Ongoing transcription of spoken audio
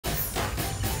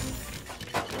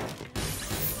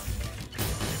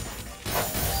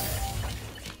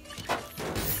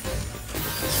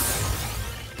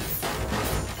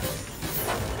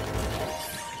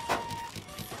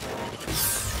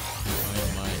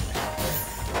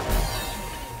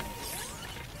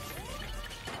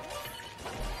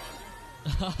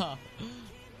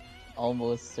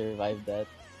Almost survived that.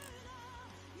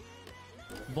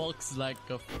 Box like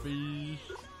a fish.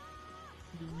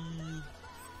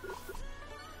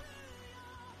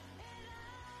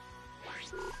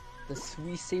 The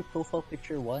Suisse profile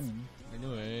picture one. I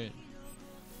know, right?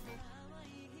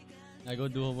 I go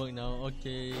do homework now.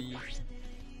 Okay.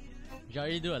 Shall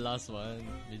we do a last one?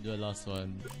 We do a last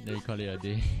one. Then we call it a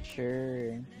day.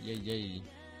 Sure. Yay, yay.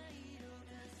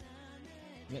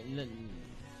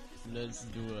 Let's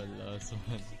do a last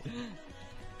one.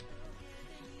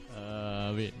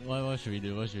 Wait. What should we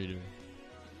do? What should we do?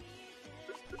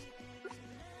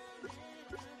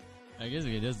 I guess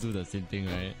we can just do the same thing,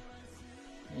 right?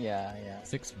 Yeah.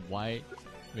 6 wide.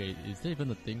 Wait, is that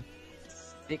even a thing?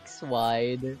 6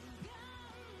 wide.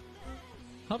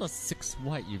 How does 6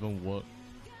 wide even work?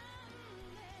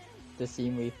 The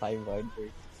same way 5 wide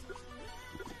works.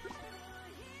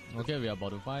 Okay, we are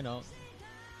about to find out.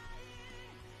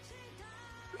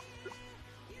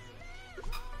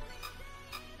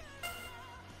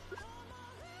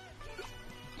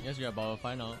 Yes, we are about to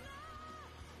find out.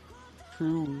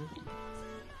 True.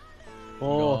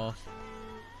 Oh.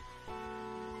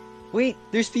 Wait,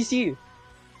 there's PC.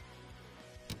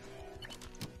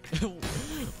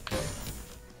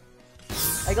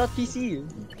 I got PC.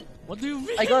 What do you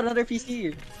mean? I got another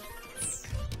PC.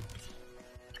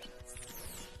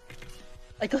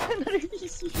 I got another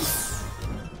PC.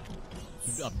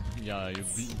 Yeah,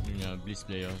 yeah, Blitz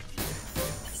player.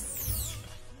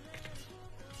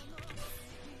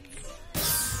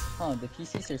 Huh, the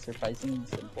PCs are surprisingly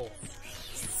simple.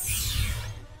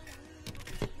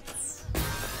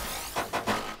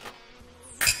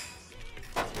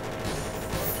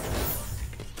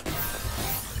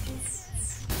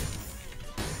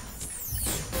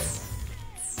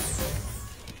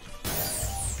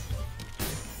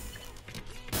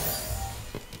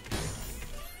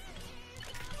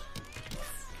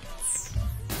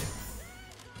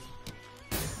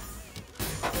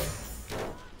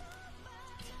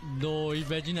 No,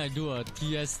 imagine I do a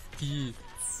TST.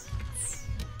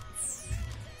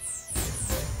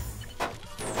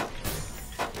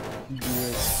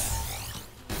 Weird.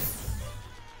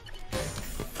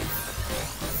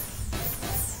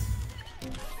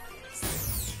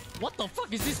 What the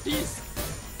fuck is this piece?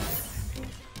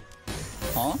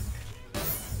 Huh?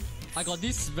 I got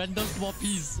this random small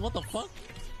piece. What the fuck?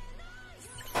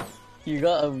 You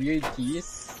got a weird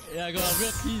piece? Yeah, I got a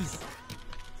weird piece.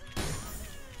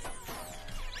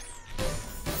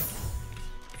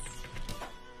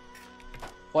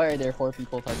 Why are there 4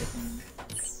 people targeting me?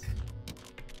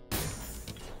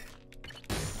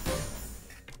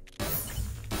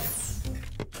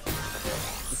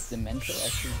 Is dimentio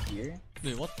actually here?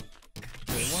 Wait, what?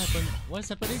 Wait, what happened? What's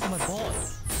happening to my bot?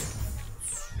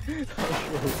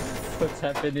 What's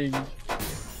happening?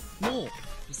 No!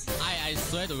 I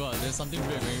swear to god, there's something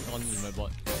weird going on with my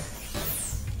bot.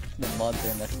 The mods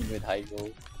are messing with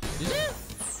Hydro. Is it?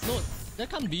 No, that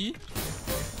can't be.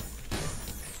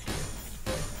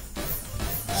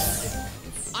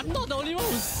 I'm not the only one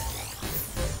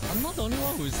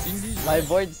who's seeing this. My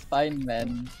board's fine,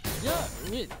 man. Yeah,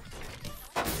 wait.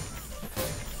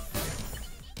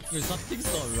 Wait, something's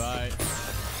not right.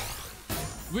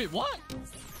 Wait, what?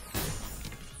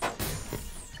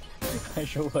 I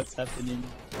show what's happening.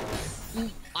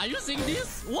 Are you seeing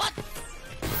this? What?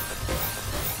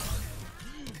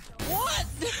 What?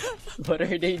 What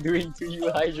are they doing to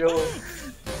you, Hydro?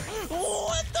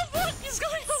 What the fuck is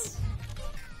going on?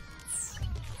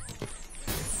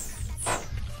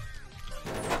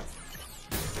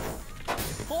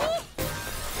 Oh!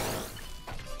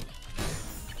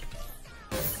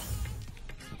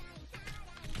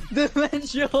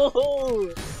 Dimentio!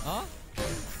 Huh?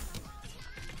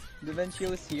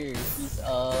 Dimentio's here. He's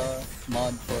a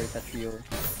mod for tetrio.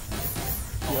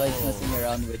 He likes messing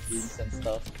around with games and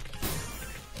stuff.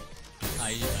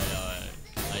 I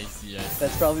see.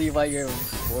 That's probably why your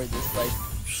board is like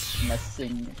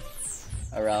messing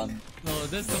around. No,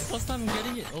 that's the first time I'm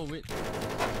getting it. Oh wait.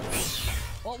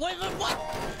 Oh wait, what?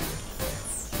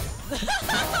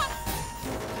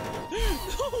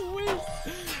 No way.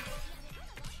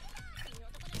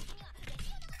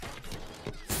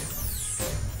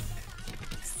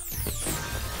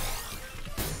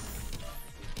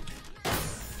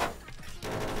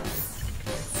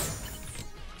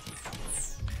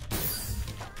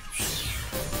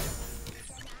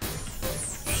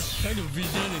 Trying to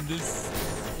vision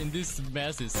in this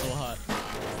mess is so hard.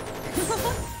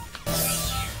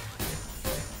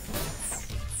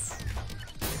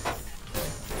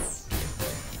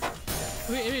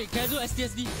 Wait, can I do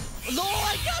STSD? No,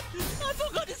 I can't! I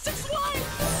forgot it's 6Y!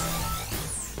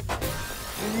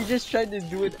 You just tried to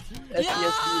do it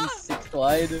STSD in 6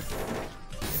 wide.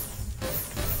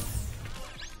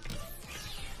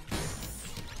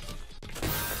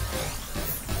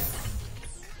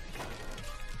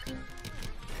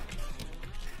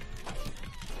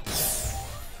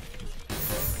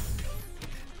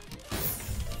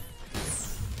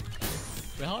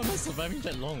 Wait, how am I surviving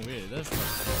that long? Wait, that's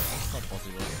not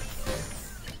possible.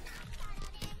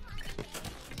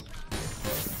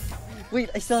 Wait,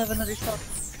 I still have another shot.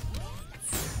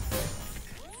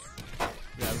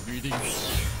 Wait, I'm reading.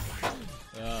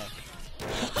 Yeah.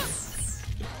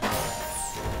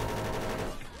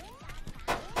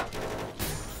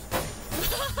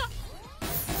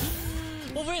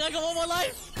 Oh wait, I got one more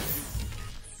life!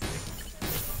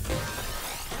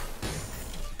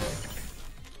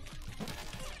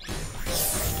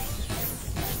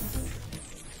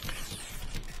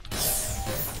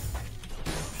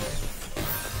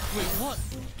 Wait, what?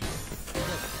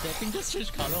 That thing just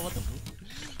changed color, what the fuck?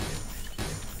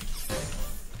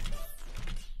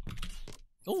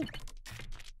 Oh!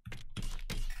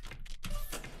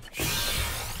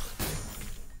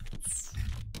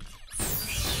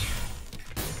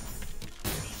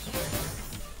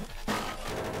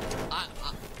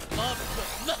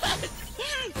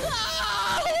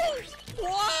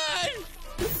 Why?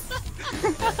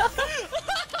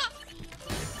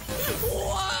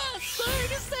 What?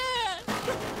 What is that?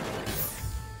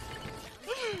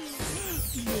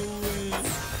 No way.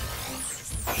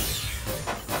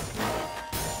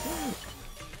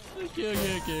 Okay.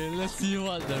 Let's see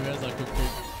what the rest are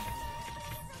cooking.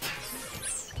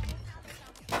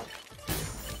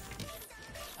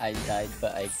 I died,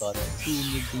 but I got 2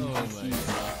 million Oh my PCs.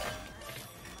 god.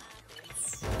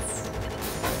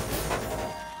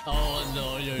 Oh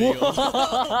no, yo.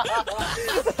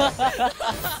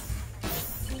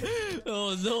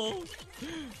 Oh no.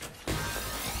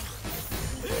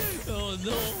 Oh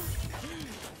no.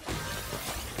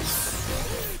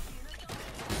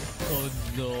 Oh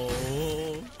no.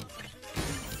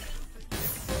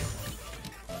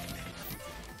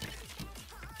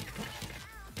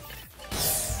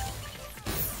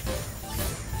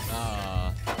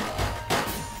 Ah,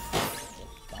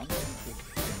 I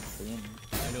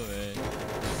know it.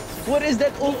 What is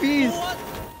that OPs? What?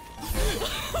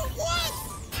 What?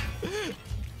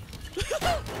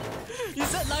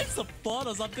 Is that life support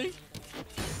or something?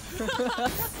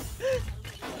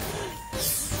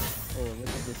 Oh, look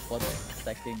at this spot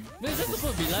stacking. Wait, is that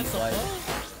supposed to be life support?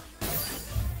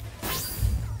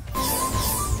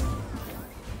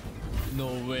 No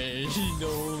way,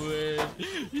 no way.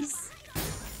 He's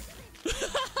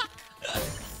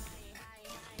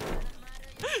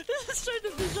He's trying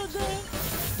to fish on that.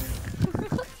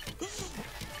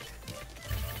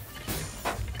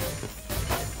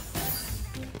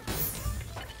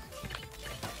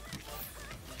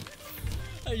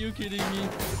 Are you kidding me?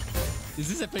 Is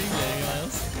this happening to anyone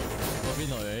else? Probably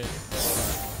not, right?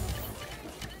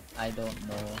 I don't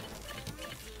know.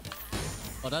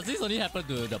 Or does this only happen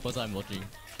to the person I'm watching?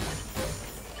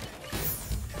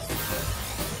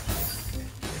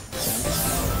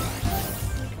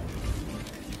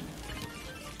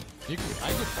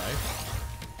 I could try.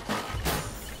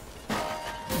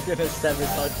 I'm gonna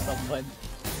sabotage someone.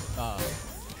 Ah.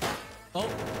 Oh!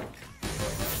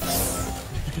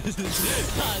 That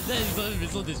is going to be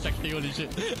so distracting, holy shit.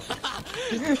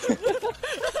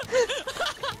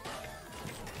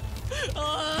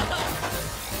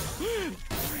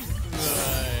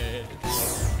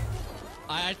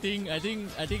 Right.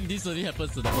 I think this only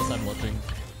happens to the person I'm watching.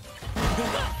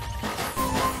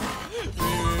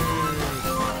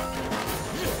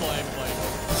 Point.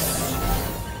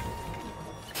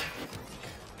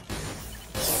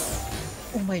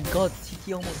 Oh my god,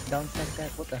 TT almost downstacked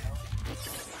that. What the hell?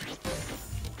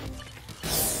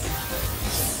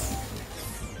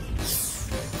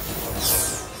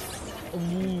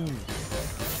 Ooh.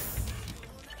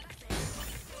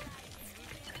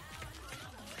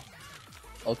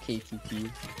 Okay,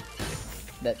 TT.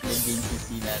 That mid-game CC,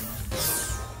 man.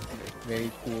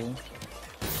 Very cool.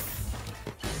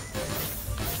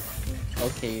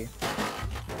 Okay.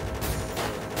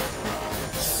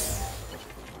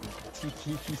 TT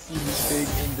PC big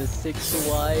in the 6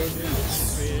 wide.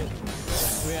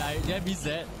 Wait, did I miss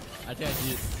that? I think I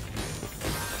did.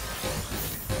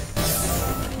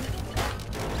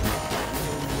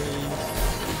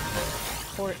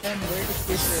 For M, where is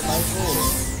this revival?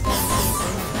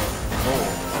 Oh.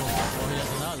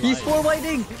 There's another He's line.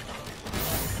 4-widing!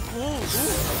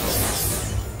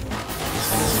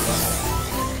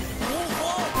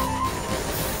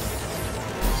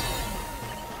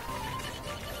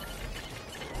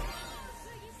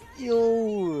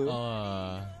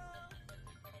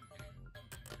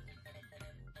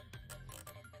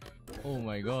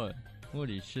 my god.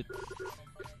 Holy shit.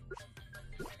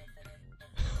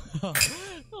 That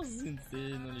was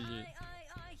insane, holy shit.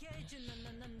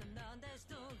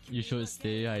 You should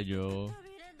stay, Hydro.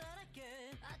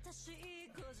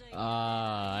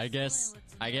 I guess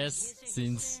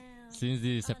since this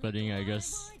is happening, I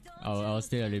guess I'll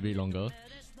stay a little bit longer.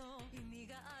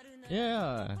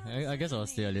 Yeah, I guess I'll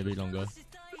stay a little bit longer.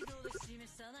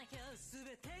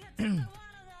 The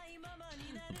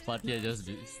party had just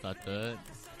started.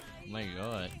 My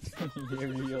god.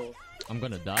 Real. I'm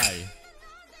gonna die.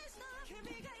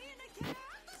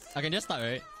 I can just start,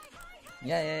 right?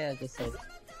 Yeah, just like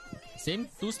Same?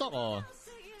 2 stock or?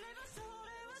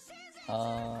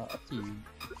 up to you.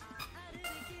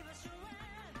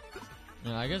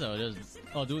 I guess I'll just...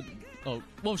 Oh, dude. Oh,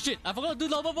 whoa, shit! I forgot to do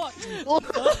normal bot!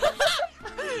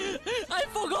 I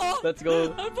forgot! Let's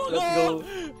go. I forgot!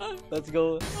 Let's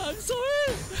go. I'm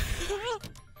sorry!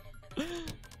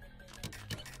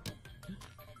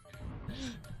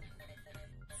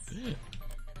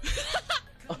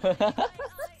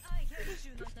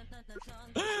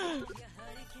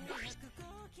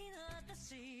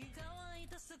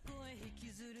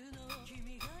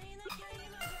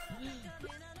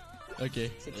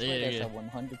 Okay. 6 Yeah. is a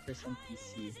 100%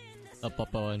 PC. A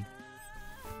proper one.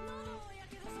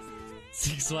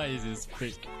 6Y is his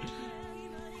pick.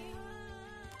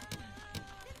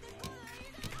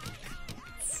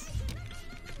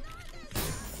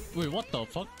 Wait, what the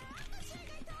fuck?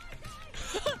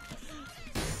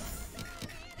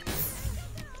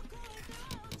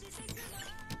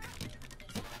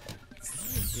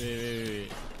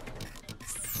 Wait.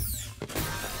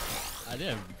 I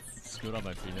think I've screwed up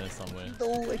my penis somewhere.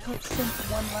 No, I got sent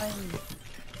one line.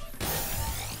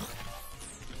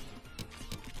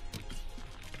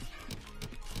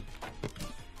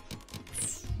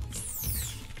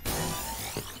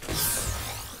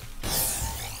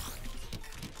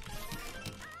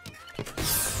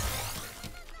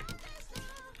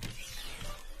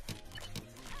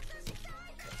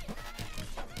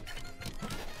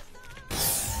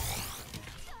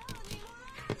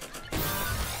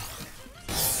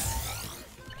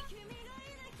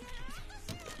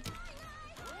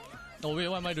 Oh wait,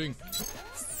 what am I doing?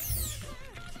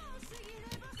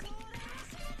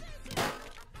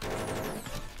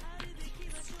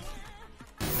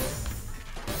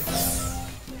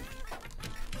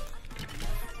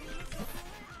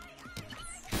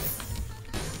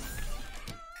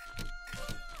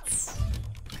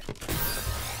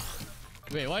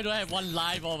 Wait, why do I have one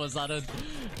live all of a sudden?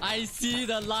 I see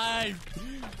the live!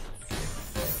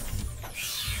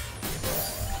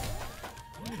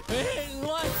 Wait,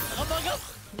 what? Among Us?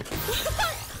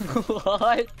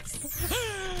 What?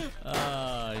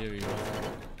 Here we go.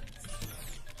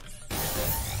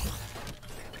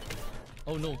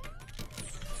 Oh no.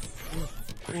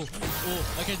 Oh,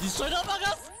 I can destroy the Among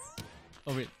Us!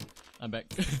 Oh wait, I'm back.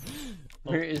 Oh.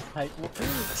 Where is hype?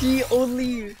 T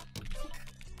only.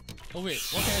 Oh wait,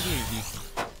 what can I do with this?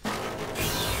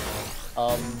 I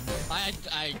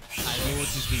know what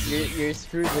this thing is. You're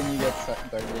screwed when you get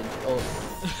garbage. Oh.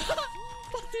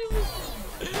 What do you mean?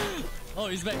 Oh,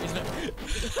 he's back.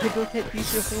 Hydrocat,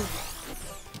 use your food.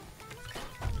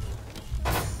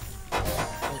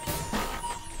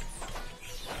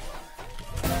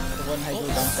 The one hydro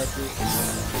downside to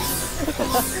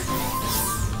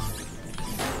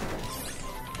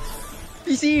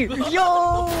PC! Yo!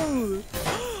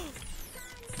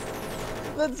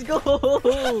 Let's go!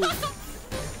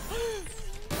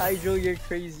 Hydro, you're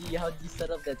crazy. How'd you set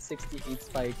up that 68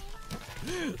 spike?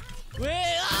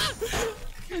 Wait! Ah!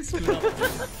 Screwed up.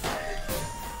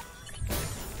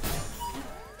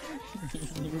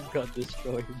 You got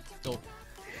destroyed. Oh.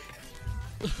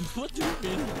 What do you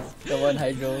mean? The one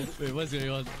hydro. Wait, what's going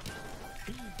on?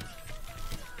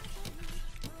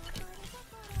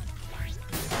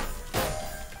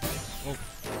 Oh.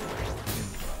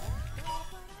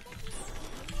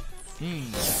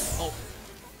 Oh.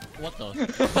 What the?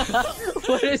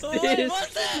 What is Wait, this?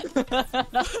 what's that?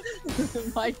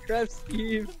 Minecraft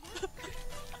Steve.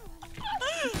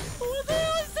 What the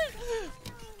hell is that?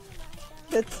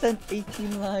 That sent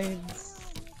 18 lines.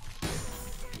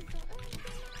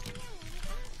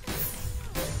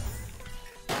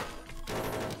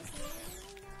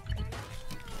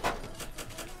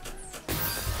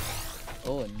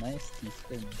 Oh, nice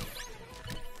T-spin.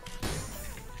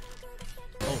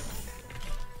 Oh.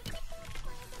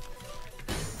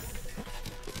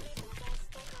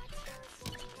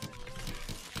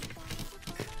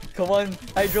 Come on,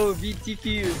 Hydro, beat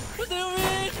TQ. What do you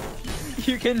mean?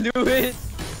 You can do it.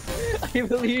 I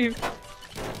believe.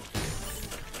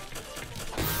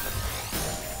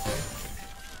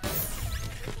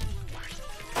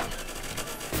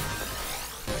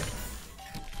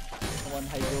 on,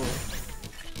 Hydro.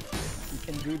 You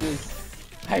can do this.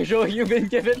 Hydro, you've been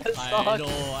given a stock. I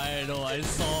know, I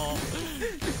saw.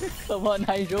 Come on,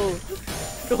 Hydro.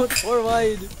 Don't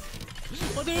forward.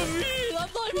 What do you mean? I'm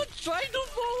not even trying to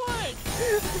forward.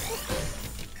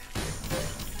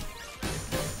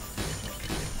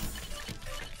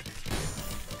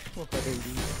 What are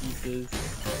these pieces?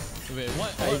 Wait,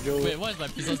 Hydro. wait, what is my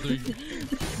pieces doing?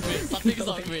 Wait, something's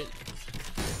not. Wait.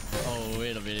 Oh,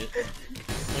 wait a minute.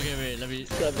 Okay, wait, let me.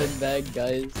 7 bag,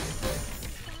 guys.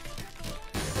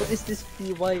 What is this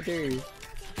free wider?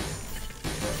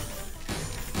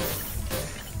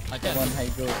 Come on,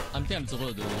 Hydro. I think I'm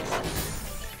supposed to do this.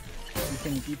 You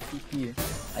can beat PP,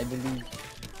 I believe.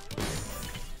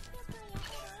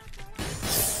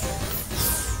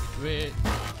 Wait.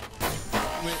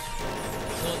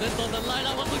 No, that's not the line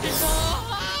I was looking for!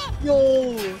 Ah! Yo!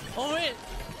 Oh wait!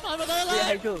 I have another Wait, line!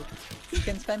 Hydro. You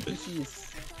can spam PCs.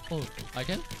 Oh, I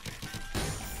can?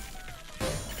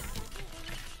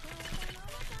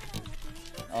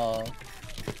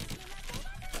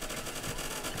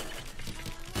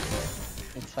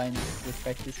 It's fine. Just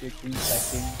practice your clean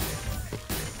stacking.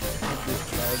 With this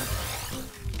flag.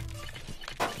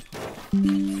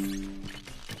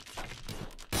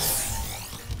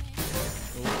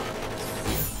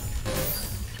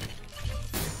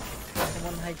 Come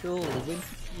on, Hydro. Win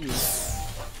PCs.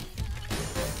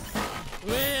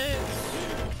 Wait!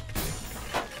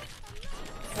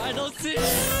 I don't see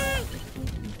it!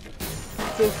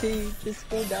 It's okay. Just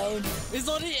go down. It's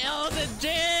only L's and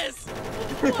J's!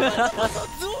 What am I supposed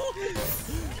to do?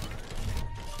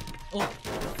 Oh.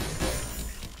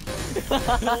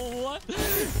 Oh, what?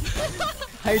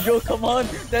 Hydro, come on!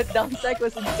 That down stack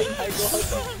was insane, Hydro. How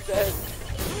did you do that?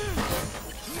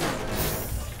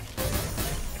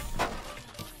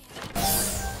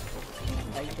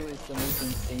 Hydro is the most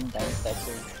insane down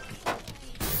stacker.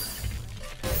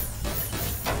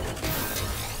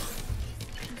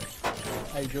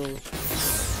 Hydro, you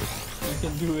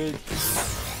can do it.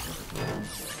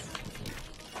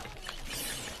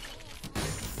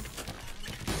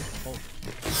 Oh.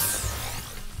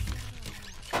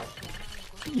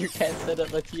 You can't set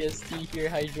up a TST here,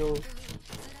 Hydro.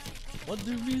 What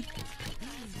do you mean?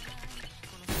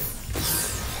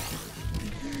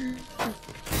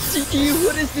 GG,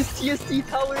 what is this TST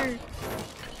tower?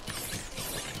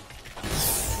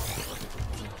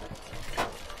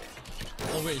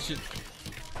 Oh wait, shit.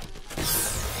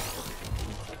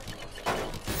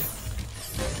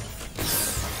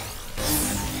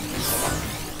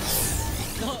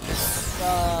 No!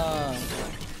 Ah.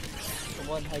 Come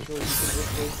on, Hydro, you can do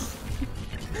this.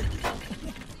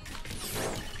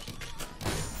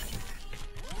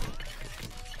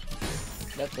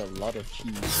 That's a lot of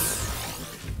cheese.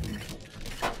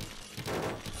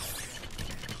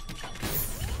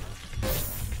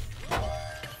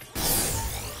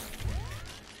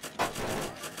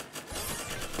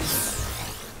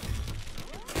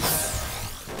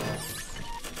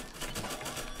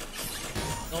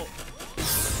 No!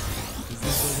 Is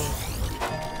this over?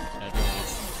 Yeah, I think it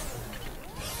is.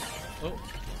 Oh!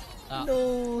 Ah.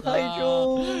 No, Hydro!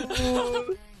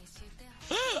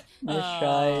 You're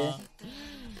shy.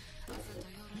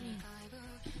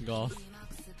 Golf.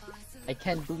 I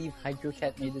can't believe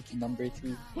hydrocat made it to number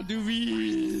 2. What do you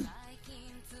mean?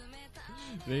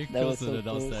 Very That close was to so the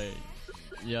downside.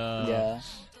 Yeah. Yeah.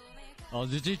 I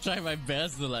was literally trying my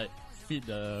best to like feed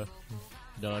the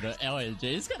L and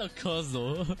J. It's kind of cursed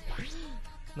though.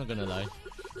 Not gonna lie.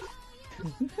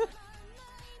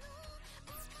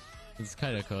 It's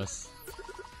kind of cursed.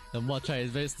 The mod try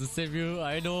his best to save you.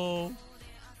 I know.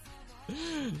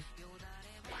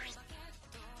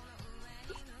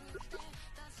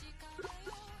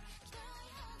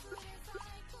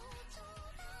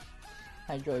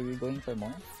 Hydro, are we going for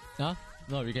more? Huh?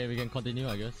 No, we can continue,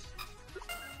 I guess.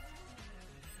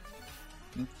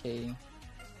 Okay.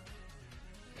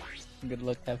 Good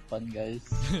luck, have fun, guys.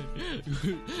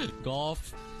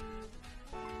 Golf.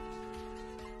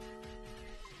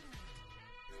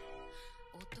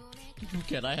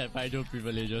 Can I have hydro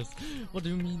privileges? What do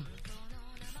you mean?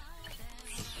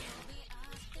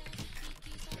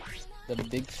 The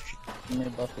big streamer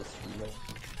buff is real.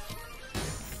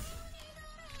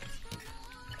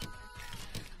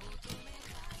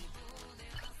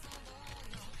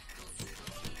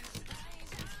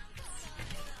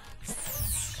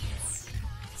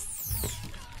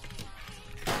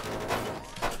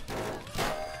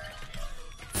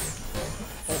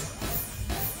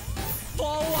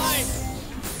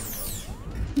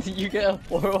 You get a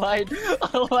 4 wide?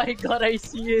 Oh my god, I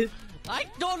see it! I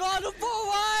don't know how to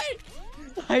forward!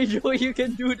 Hydro, you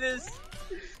can do this!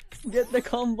 Get the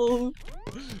combo!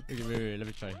 Okay, wait, let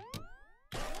me try.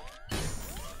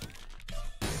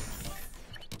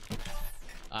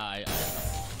 I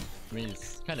mean,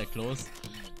 it's kinda close,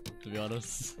 to be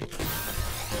honest.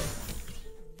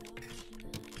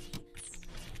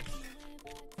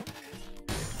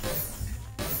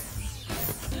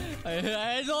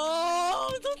 I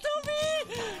no! Don't tell me!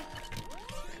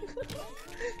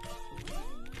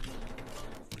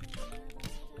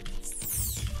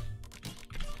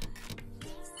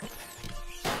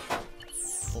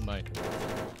 Oh my.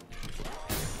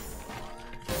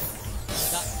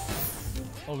 Ah.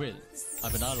 Oh wait, I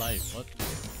have another life. What?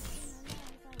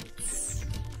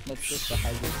 That's just the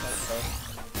hydrocat though.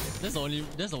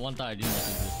 That's the one time I didn't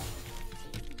notice it.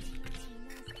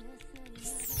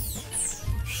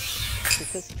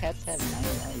 Because cats have 9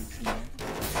 lives, you know?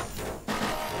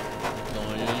 No,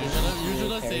 you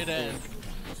shouldn't say that.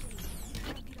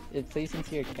 It plays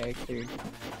into your character.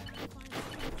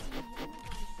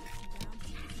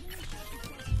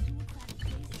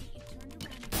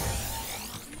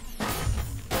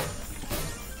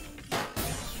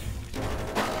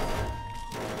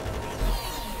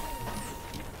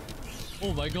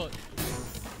 Oh my god.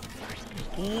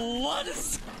 What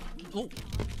is... Oh.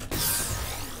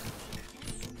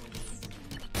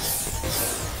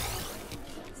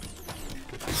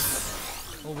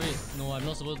 Oh wait, no, I'm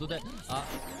not supposed to do that.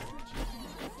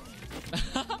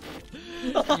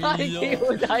 I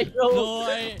killed Hydro! No,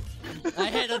 I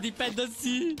had a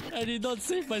dependency. I did not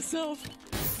save myself.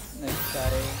 Nice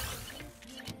try.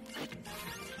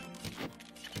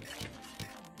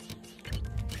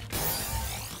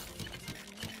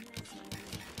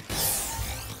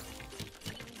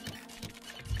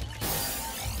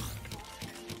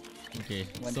 Okay,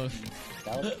 When so...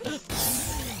 south.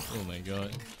 Oh my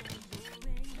god.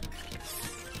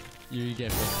 You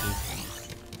get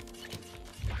first.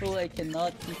 Oh, I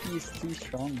cannot. TP is too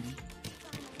strong.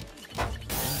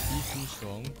 He's too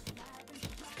strong.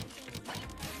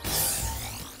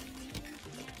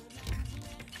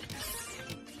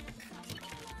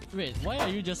 Wait, why are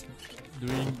you just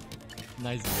doing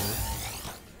nice build?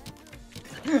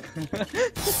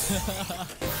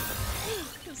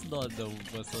 That's not the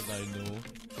person I know.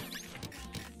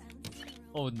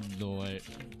 Oh no,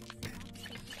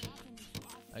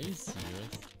 are you serious?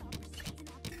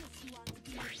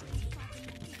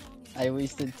 I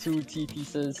wasted 2 T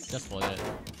pieces. Just for that.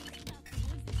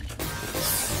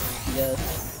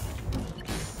 Yes.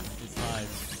 It's time.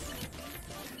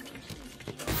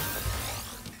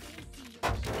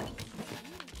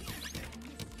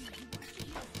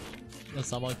 No,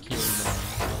 someone killed me.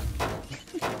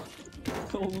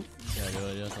 Oh. Yeah, they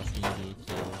were just asking you to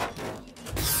kill.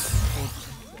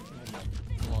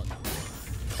 Oh my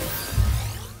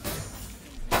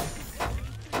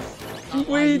god.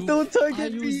 Wait, don't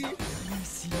target me! Are you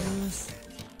serious?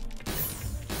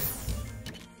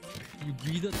 You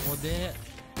breathed for that?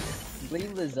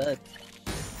 Blame Lizette.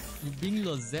 You being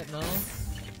Lizette now?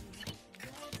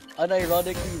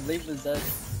 Unironically, blame Lizette.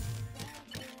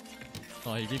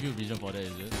 Oh, he gave you vision for that,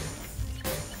 is it?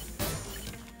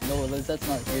 No, Lizette's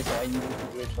not here, so I needed to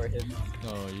do it for him.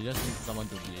 No, you just need someone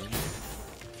to blame.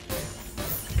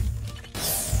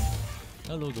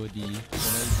 Hello, Goldie.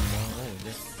 Oh,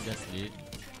 that's late.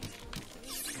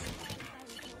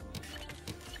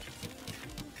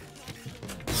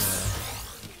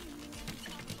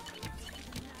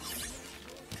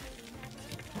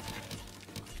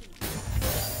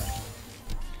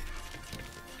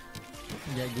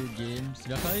 Get good games.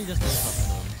 We are currently just playing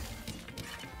custom.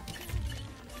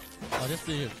 I'll just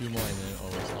play a few more and then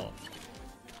I'll stop.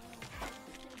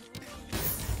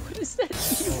 What is that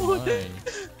Oh emote? my.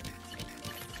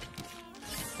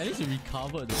 At least you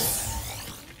recovered though.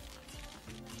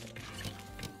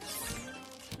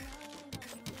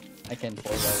 I can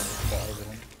pour that into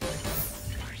everyone.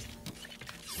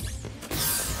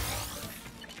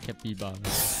 Capybara.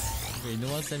 Wait, no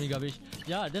one sent me garbage.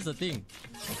 Yeah, that's the thing.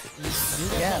 You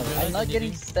guys Yeah, not realize I'm not getting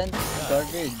anything? sent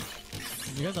garbage.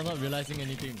 You guys are not realizing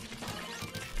anything.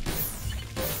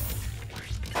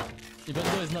 Even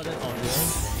though it's not that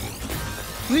obvious.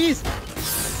 Please!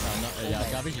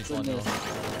 Yeah, garbage is on though. Goodness.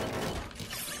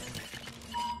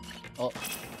 Oh.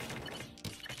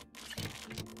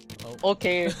 Oh.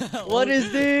 Okay, what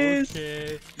is this?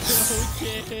 Okay.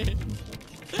 Okay.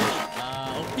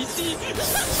 OPC!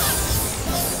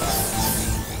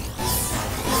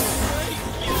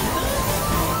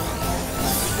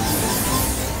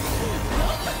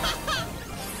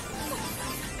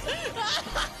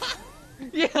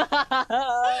 Yeah!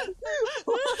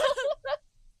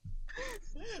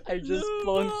 I just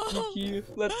spawned Kiki.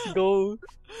 Let's go.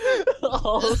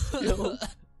 All skills.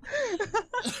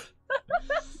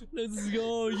 Let's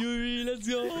go, Yuri, let's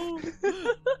go!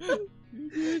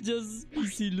 Just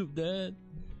PC loop that.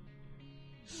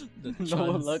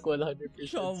 No luck 100%.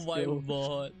 From my skill.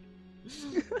 bot.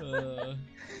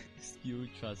 Skill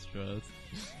trust.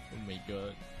 Oh my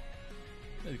god.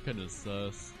 That kinda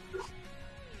sus.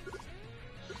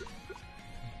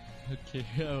 Okay,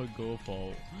 I'll go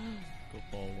for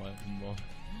one more.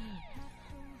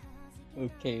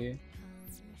 Okay.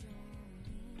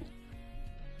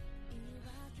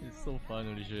 It's so fun,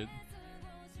 holy shit.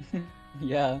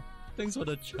 Yeah. Thanks for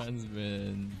the chance,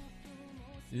 man.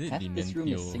 Is it Half this room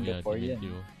is Dimentio? Yeah, Singaporean.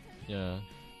 Dimentio. Yeah.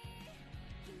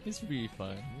 It's really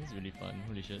fun. It's really fun.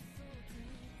 Holy shit.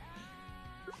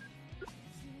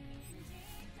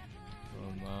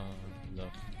 Oh man,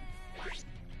 love.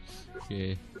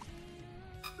 Okay.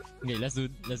 Okay, let's do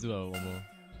one more.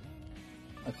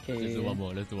 Okay. Let's do one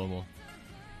more. Let's do one more.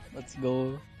 Let's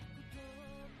go.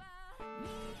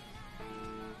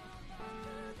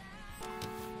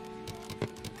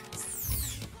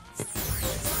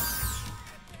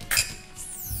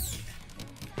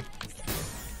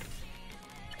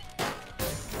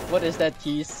 What is that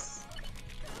piece?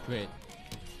 Wait,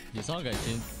 you saw guy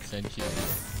send cheat.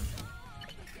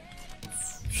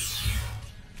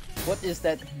 What is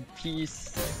that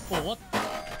piece? Oh what?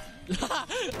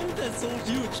 That's so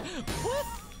huge. What?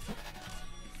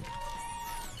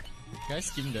 Can I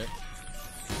skim that?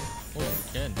 Oh, you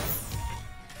can.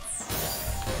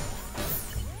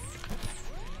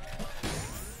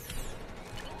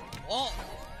 Oh!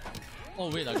 Oh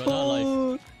wait, I got another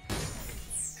life.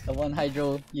 Come on,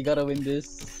 Hydro, you gotta win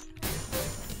this.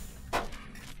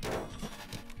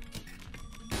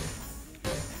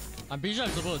 I'm pretty sure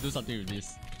I'm supposed to do something with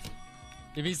this.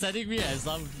 If he's setting me at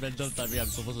some random timing, I'm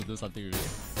supposed to do something with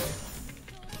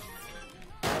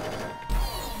it.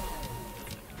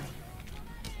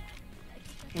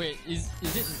 Wait, is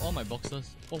it in all my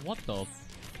boxes? Oh, what the?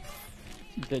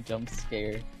 The jump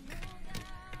scare.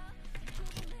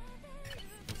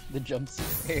 The jump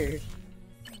scare.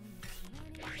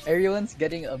 Everyone's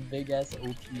getting a big ass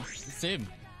OP. Same.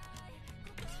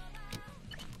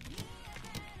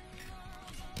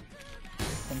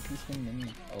 Confusing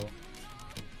mini. Oh.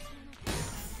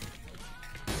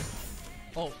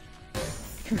 Oh.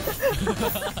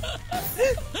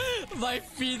 My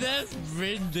finesse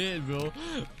brain dead, bro.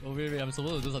 Oh wait, I'm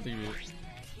supposed to do something with it.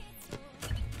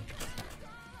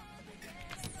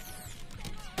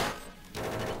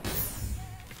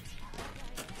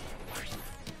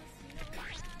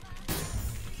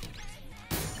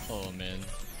 Oh man,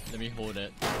 let me hold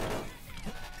it.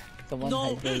 Come on,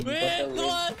 No, Hydro, you wait, gotta win.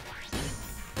 what?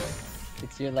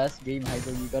 It's your last game,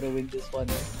 Hydro. You gotta win this one.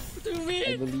 What do you mean?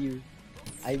 I believe.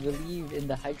 I believe in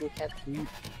the hydrocat fleet.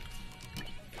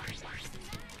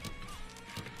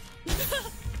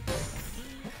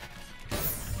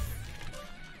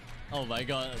 Oh my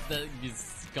god, that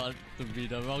is got to be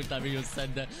the wrong timing you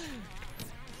send that.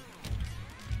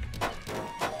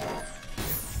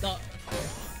 No.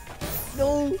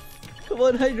 No! Come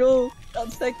on, Hydro!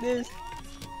 Don't stack this!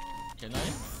 Can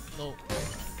I? No.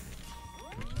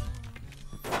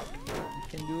 You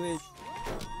can do it.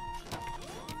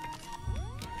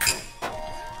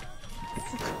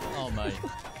 Oh my.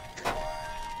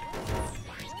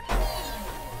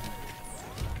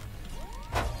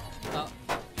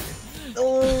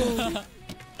 No!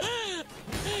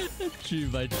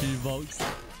 3x3 box.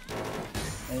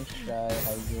 Nice try,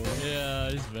 Hydro. Yeah,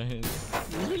 it's fine.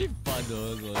 It's really fun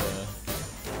though, so yeah.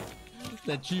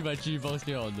 That 3x3 box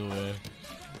came out of nowhere.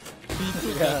 He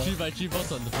put that 3x3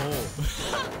 box on hold.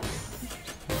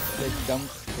 The jump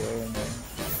scare, man.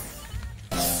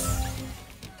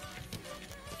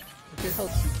 Look at how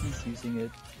he's using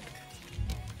it.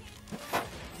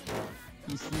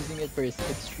 He's using it for his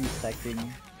X3 stacking.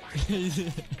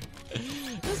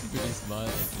 That's pretty smart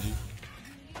actually.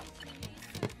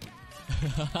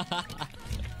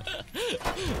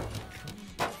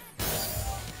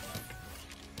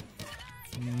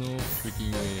 No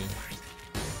freaking way.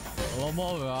 One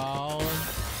more round.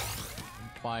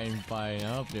 Fine,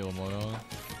 I'll play one more round.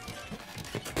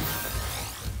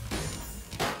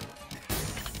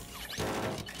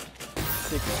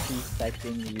 X3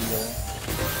 stacking real.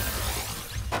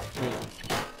 Wait,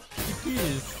 Kiki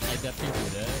is adapting to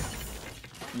that.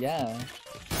 Yeah.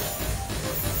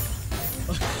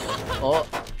 Oh.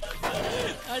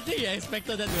 I think you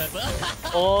expected that to happen.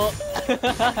 Oh.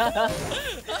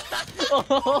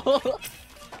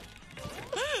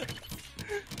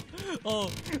 Oh.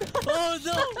 Oh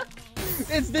no!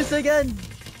 It's this again!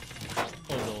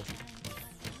 Oh no.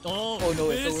 Oh, Oh no,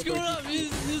 it's it's over. screwed up!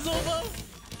 It's over!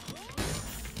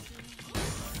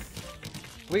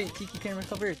 Wait, Tiki can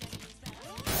recover.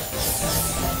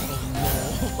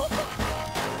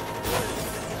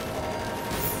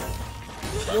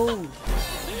 Oh Yo! no!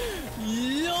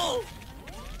 Yo!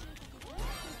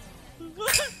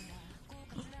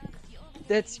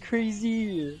 That's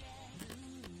crazy!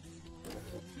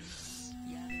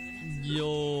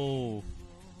 Yo!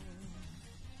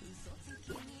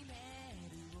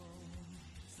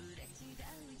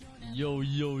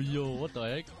 Yo, what the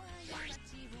heck?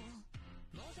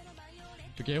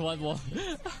 Okay, one more.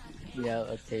 Yeah,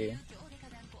 okay.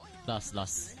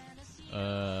 Last.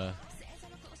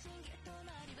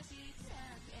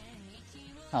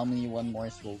 How many one more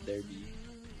will there be?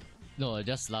 No,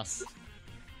 just last.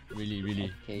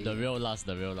 Really. Okay. The real last.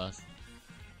 Then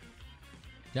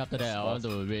after that, I want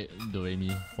to wait do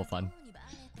Amy for fun.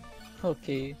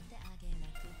 Okay.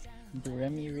 The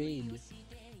Remy raid.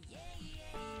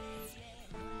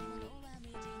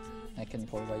 I can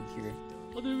forward here.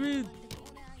 What do you mean?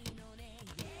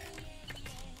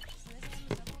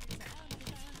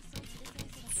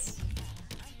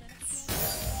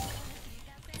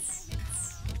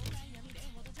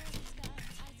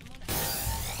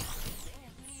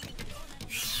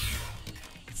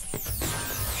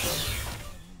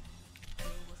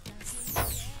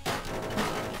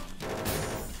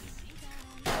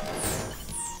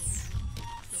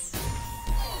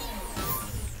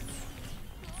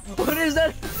 What is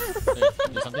that?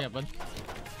 Hey, did something happen?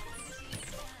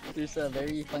 There's a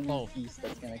very funny Oh. piece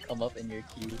that's gonna come up in your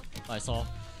queue. I saw.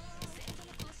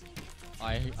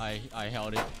 I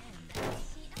held it.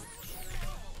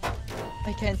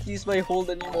 I can't use my hold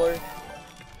anymore.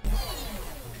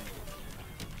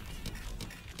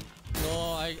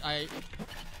 No, I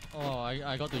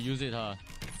got to use it, huh?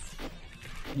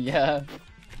 Yeah.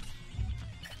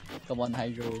 Come on,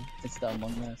 Hydro. It's the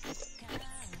Among Us.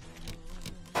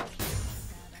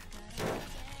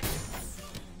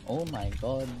 Oh my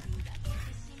god.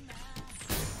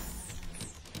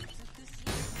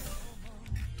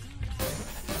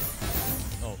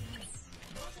 Oh.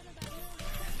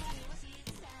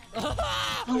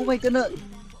 Oh my goodness!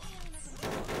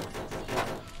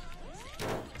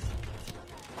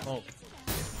 Oh.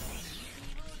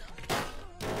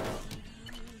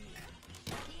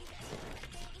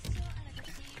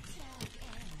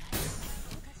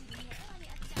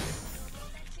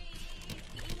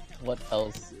 What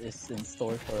else is in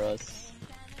store for us?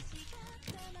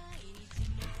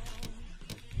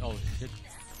 Oh shit.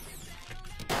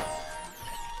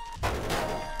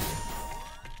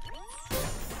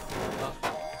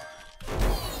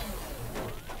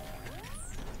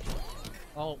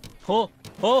 Oh Oh!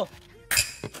 Oh!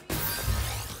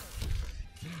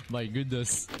 my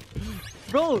goodness.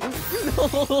 Bro!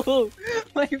 No!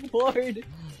 My board!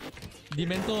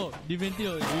 Dimentio, do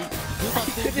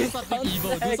couldn't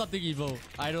something evil.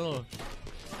 I don't know.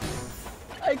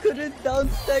 I couldn't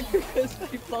downstack because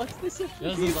my box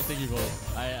disappeared. Just do something evil.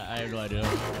 I have no idea.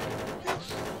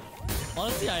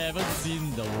 Honestly, I haven't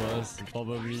seen the worst.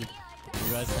 Probably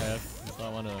you guys have, so I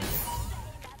wanna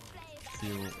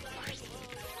see.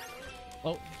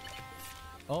 Oh.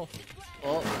 Oh!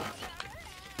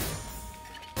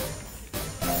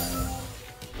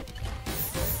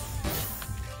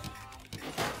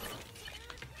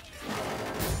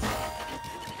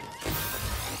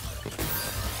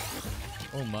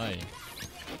 Oh my.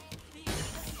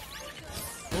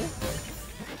 Oh.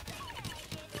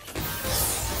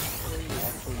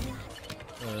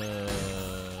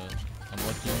 I'm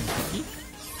watching Cookie.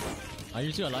 Are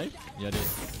you still alive? Yeah, dead.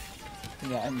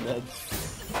 Yeah, I'm dead.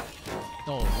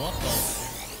 Oh, what the?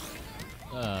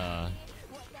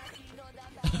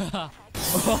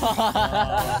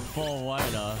 4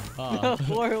 wide.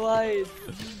 4 wide!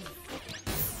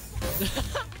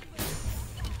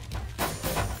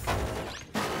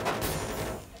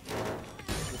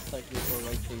 Just like before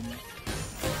I came.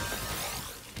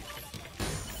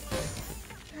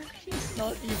 He's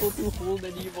not able to hold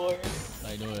anymore.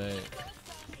 I know, right?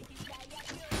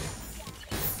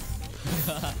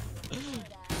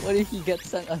 What if he gets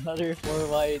sent another 4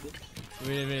 wide?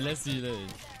 Wait, let's see the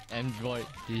Android.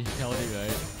 He held it,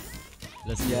 right?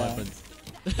 Let's see what happens.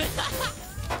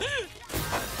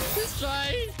 He's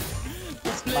trying!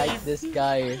 Fight this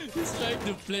guy. He's trying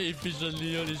to play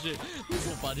efficiently, holy shit. It's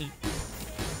so funny.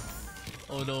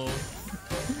 Oh no.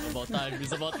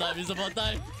 It's about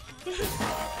time.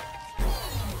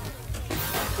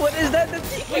 What is that? The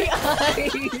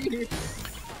TKI!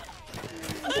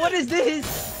 What is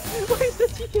this? Why is the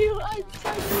TKI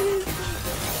sideways?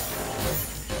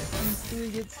 He's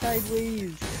doing it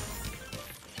sideways.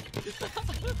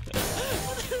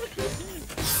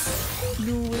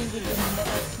 No way with the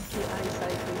TKI.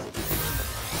 eyesight, please.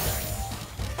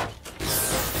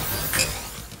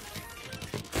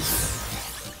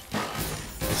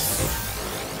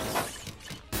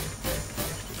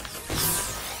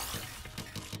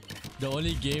 The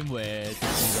only game where he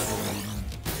doesn't win,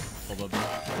 probably.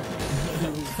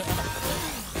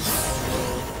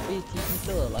 Hey, TP's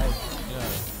still alive. Yeah,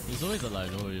 he's always alive,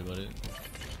 don't worry about it.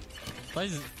 But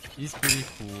he's pretty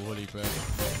cool, holy crap.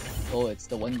 Oh, it's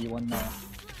the 1v1 now.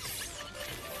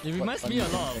 It reminds me a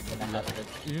lot of that.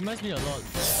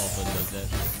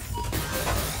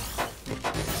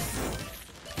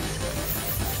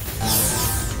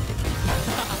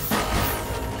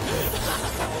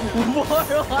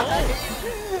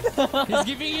 He's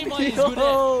giving him what he's good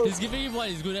at. He's giving him what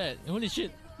he's good at. Holy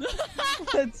shit.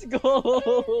 Let's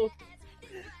go.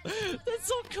 That's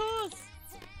so cursed.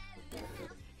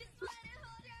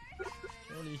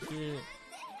 Holy shit.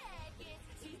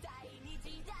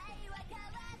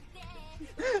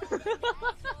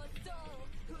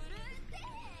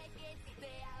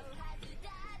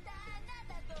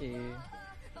 Okay.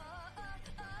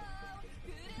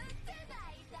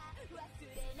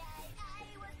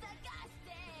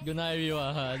 Good night,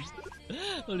 everyone.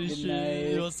 Holy Good shit,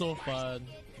 night. it was so fun.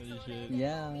 Holy shit.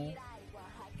 Yeah.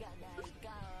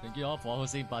 Thank you all for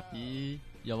hosting party.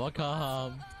 You're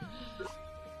welcome.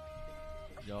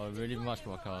 You're really much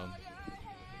welcome.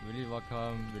 Really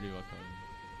welcome, really welcome.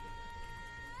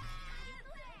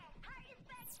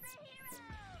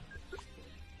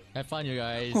 Have fun, you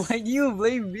guys. Why do you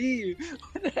blame me?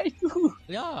 What did I do?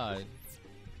 Yeah.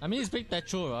 I mean, it's big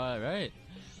tetrio, right?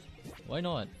 Why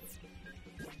not?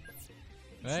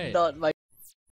 Right. It's not my